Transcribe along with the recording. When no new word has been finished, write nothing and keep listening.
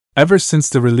Ever since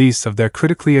the release of their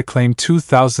critically acclaimed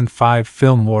 2005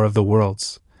 film War of the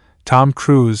Worlds, Tom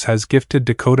Cruise has gifted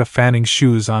Dakota Fanning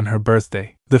shoes on her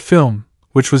birthday. The film,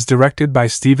 which was directed by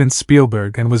Steven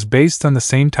Spielberg and was based on the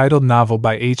same titled novel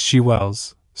by H.G.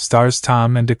 Wells, stars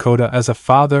Tom and Dakota as a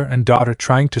father and daughter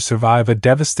trying to survive a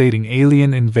devastating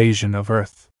alien invasion of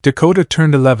Earth. Dakota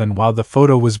turned 11 while the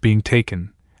photo was being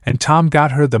taken, and Tom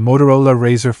got her the Motorola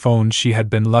Razr phone she had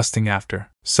been lusting after.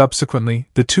 Subsequently,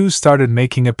 the two started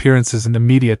making appearances in the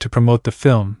media to promote the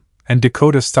film, and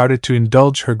Dakota started to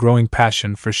indulge her growing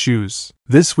passion for shoes.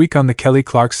 This week on the Kelly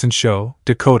Clarkson Show,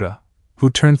 Dakota, who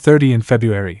turned 30 in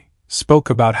February, spoke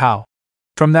about how,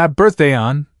 from that birthday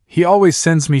on, he always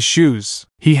sends me shoes.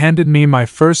 He handed me my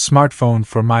first smartphone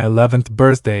for my 11th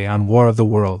birthday on War of the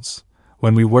Worlds,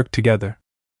 when we worked together.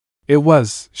 It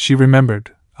was, she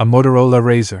remembered, a Motorola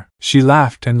Razr. She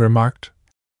laughed and remarked,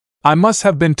 "I must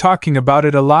have been talking about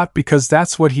it a lot because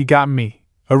that's what he got me,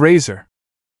 a Razr."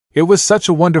 It was such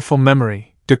a wonderful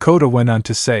memory, Dakota went on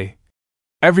to say.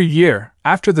 Every year,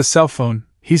 after the cell phone,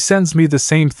 he sends me the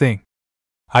same thing.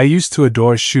 I used to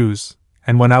adore shoes,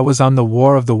 and when I was on the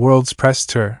War of the Worlds press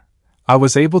tour, I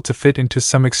was able to fit into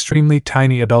some extremely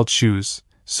tiny adult shoes,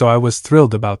 so I was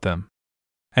thrilled about them.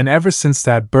 And ever since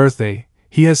that birthday,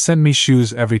 he has sent me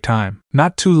shoes every time.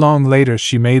 Not too long later,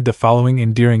 she made the following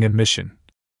endearing admission.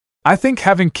 "I think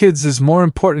having kids is more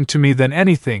important to me than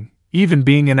anything, even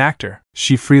being an actor,"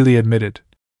 she freely admitted.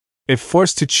 "If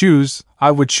forced to choose,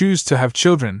 I would choose to have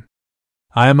children.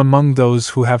 I am among those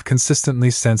who have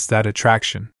consistently sensed that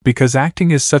attraction, because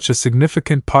acting is such a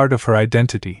significant part of her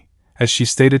identity." As she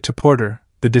stated to Porter,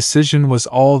 the decision was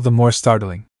all the more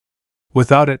startling.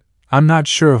 "Without it, I'm not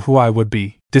sure who I would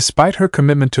be." Despite her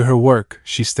commitment to her work,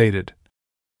 she stated,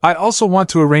 "I also want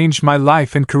to arrange my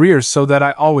life and career so that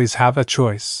I always have a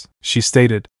choice." She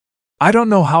stated, "I don't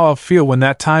know how I'll feel when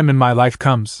that time in my life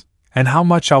comes, and how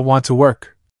much I'll want to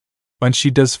work when she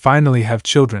does finally have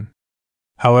children.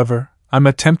 However, I'm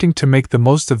attempting to make the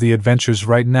most of the adventures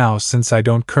right now since I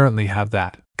don't currently have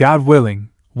that. God willing,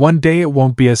 one day it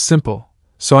won't be as simple,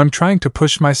 so I'm trying to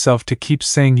push myself to keep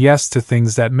saying yes to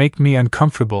things that make me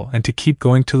uncomfortable and to keep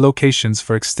going to locations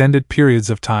for extended periods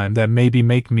of time that maybe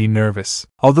make me nervous."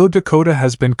 Although Dakota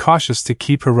has been cautious to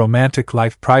keep her romantic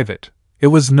life private, it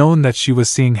was known that she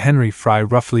was seeing Henry Fry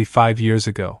roughly 5 years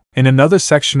ago. In another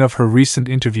section of her recent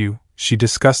interview, she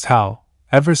discussed how,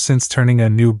 ever since turning a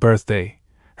new birthday,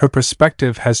 her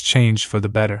perspective has changed for the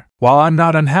better. "While I'm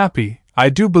not unhappy, I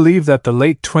do believe that the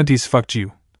late 20s fucked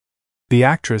you." The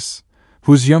actress,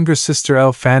 whose younger sister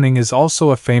Elle Fanning is also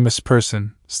a famous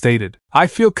person, stated, "I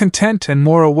feel content and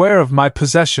more aware of my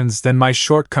possessions than my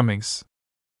shortcomings."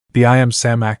 The I Am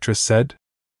Sam actress said,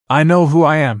 "I know who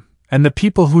I am, and the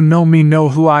people who know me know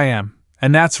who I am,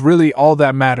 and that's really all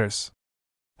that matters."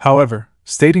 However,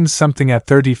 stating something at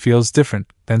 30 feels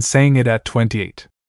different than saying it at 28.